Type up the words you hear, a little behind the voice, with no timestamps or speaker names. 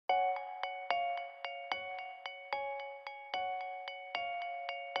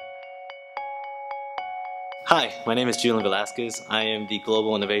Hi, my name is Julian Velasquez. I am the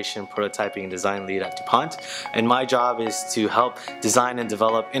Global Innovation Prototyping and Design Lead at DuPont, and my job is to help design and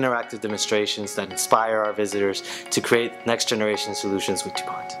develop interactive demonstrations that inspire our visitors to create next generation solutions with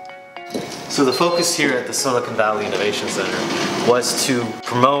DuPont. So the focus here at the Silicon Valley Innovation Center was to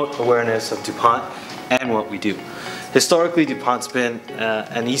promote awareness of DuPont and what we do. Historically, DuPont's been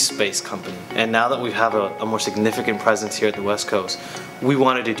an East-based company, and now that we have a more significant presence here at the West Coast, we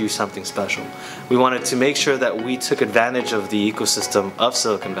wanted to do something special. We wanted to make sure that we took advantage of the ecosystem of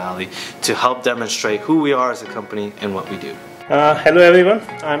Silicon Valley to help demonstrate who we are as a company and what we do. Hello everyone,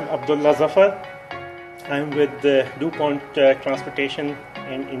 I'm Abdullah Zafar. I'm with DuPont Transportation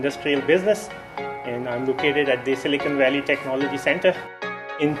and Industrial Business, and I'm located at the Silicon Valley Technology Center.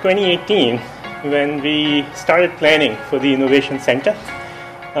 In 2018, when we started planning for the Innovation Center,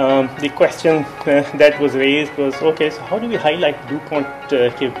 the question that was raised was, okay, so how do we highlight DuPont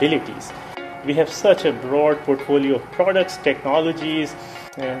capabilities? We have such a broad portfolio of products, technologies,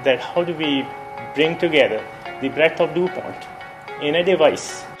 that how do we bring together the breadth of DuPont in a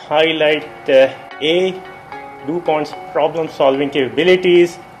device, highlight A, DuPont's problem-solving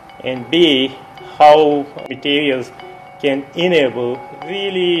capabilities, and B, how materials can enable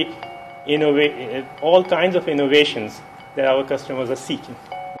really all kinds of innovations that our customers are seeking.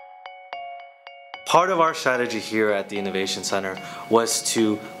 Part of our strategy here at the Innovation Center was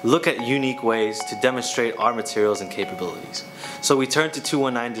to look at unique ways to demonstrate our materials and capabilities. So we turned to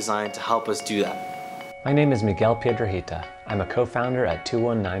 219 Design to help us do that. My name is Miguel Piedrahita. I'm a co-founder at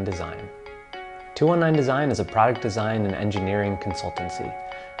 219 Design. 219 Design is a product design and engineering consultancy,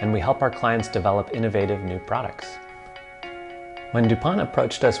 and we help our clients develop innovative new products. When DuPont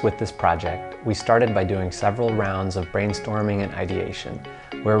approached us with this project, we started by doing several rounds of brainstorming and ideation,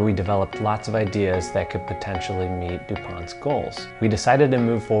 where we developed lots of ideas that could potentially meet DuPont's goals. We decided to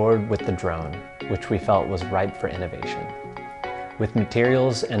move forward with the drone, which we felt was ripe for innovation. With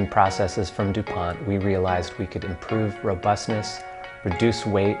materials and processes from DuPont, we realized we could improve robustness, reduce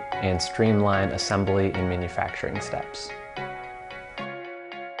weight, and streamline assembly and manufacturing steps.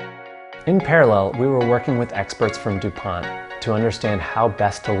 In parallel, we were working with experts from DuPont to understand how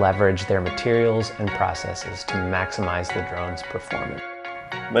best to leverage their materials and processes to maximize the drone's performance.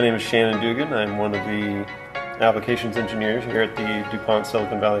 My name is Shannon Dugan. I'm one of the applications engineers here at the DuPont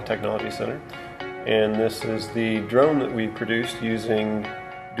Silicon Valley Technology Center. And this is the drone that we produced using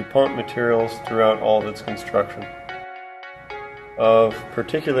DuPont materials throughout all of its construction. Of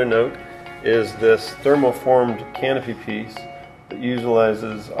particular note is this thermoformed canopy piece that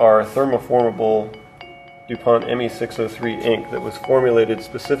utilizes our thermoformable DuPont ME603 ink that was formulated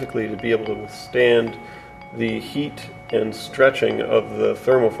specifically to be able to withstand the heat and stretching of the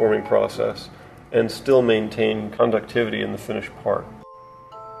thermoforming process and still maintain conductivity in the finished part.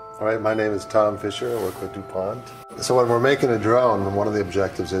 All right, my name is Tom Fisher. I work with DuPont. So when we're making a drone, one of the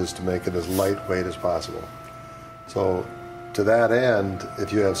objectives is to make it as lightweight as possible. So to that end,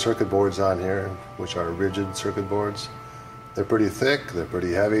 if you have circuit boards on here, which are rigid circuit boards, they're pretty thick, they're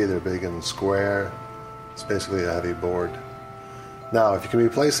pretty heavy, they're big and square. It's basically a heavy board. Now, if you can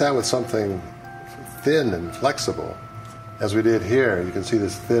replace that with something thin and flexible, as we did here, you can see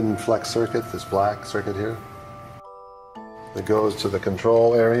this thin flex circuit, this black circuit here, that goes to the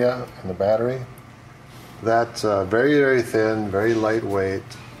control area and the battery. That's very, very thin, very lightweight,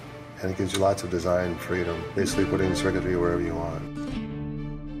 and it gives you lots of design freedom, basically putting circuitry wherever you want.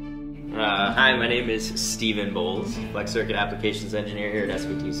 Hi, my name is Stephen Bowles, Flex Circuit Applications Engineer here at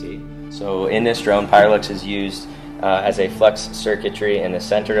SVTC. So in this drone, Pyrolux is used as a flex circuitry in the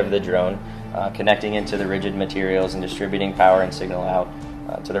center of the drone, connecting into the rigid materials and distributing power and signal out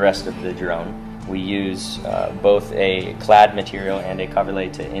to the rest of the drone. We use both a clad material and a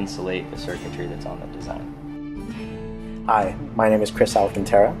coverlay to insulate the circuitry that's on the design. Hi, my name is Chris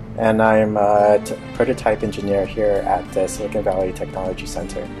Alcantara, and I'm a prototype engineer here at the Silicon Valley Technology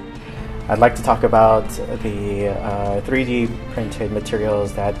Center. I'd like to talk about the 3D printed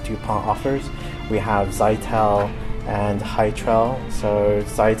materials that DuPont offers. We have Zytel and Hytrel. So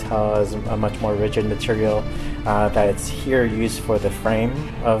Zytel is a much more rigid material that's here used for the frame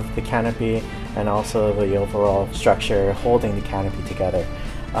of the canopy and also the overall structure holding the canopy together.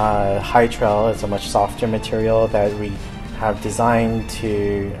 Hytrel is a much softer material that we have designed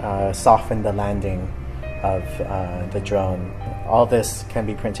to soften the landing of the drone. All this can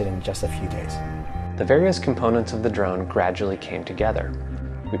be printed in just a few days. The various components of the drone gradually came together.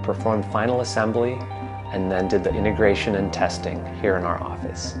 We performed final assembly and then did the integration and testing here in our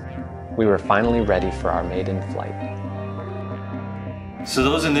office. We were finally ready for our maiden flight. So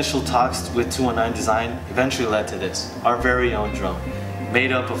those initial talks with 219 Design eventually led to this, our very own drone.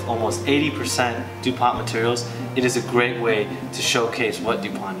 made up of almost 80% DuPont materials, it is a great way to showcase what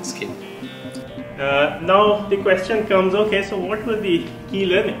DuPont is capable of. Now the question comes, okay, so what were the key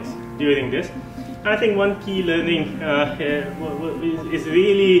learnings during this? I think one key learning is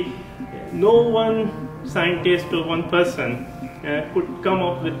really no one scientist or one person could come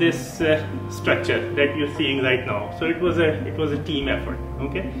up with this structure that you're seeing right now. So it was a team effort,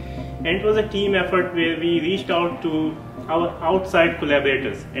 okay? And it was a team effort where we reached out to our outside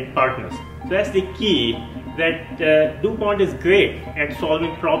collaborators and partners. So that's the key, that DuPont is great at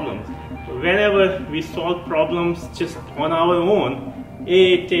solving problems. So whenever we solve problems just on our own,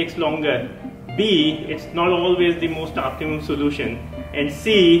 A, it takes longer, B, it's not always the most optimum solution, and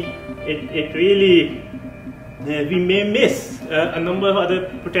C, it really, we may miss a number of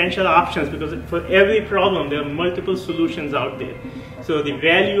other potential options, because for every problem there are multiple solutions out there. So the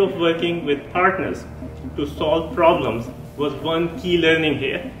value of working with partners to solve problems was one key learning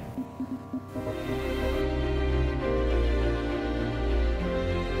here.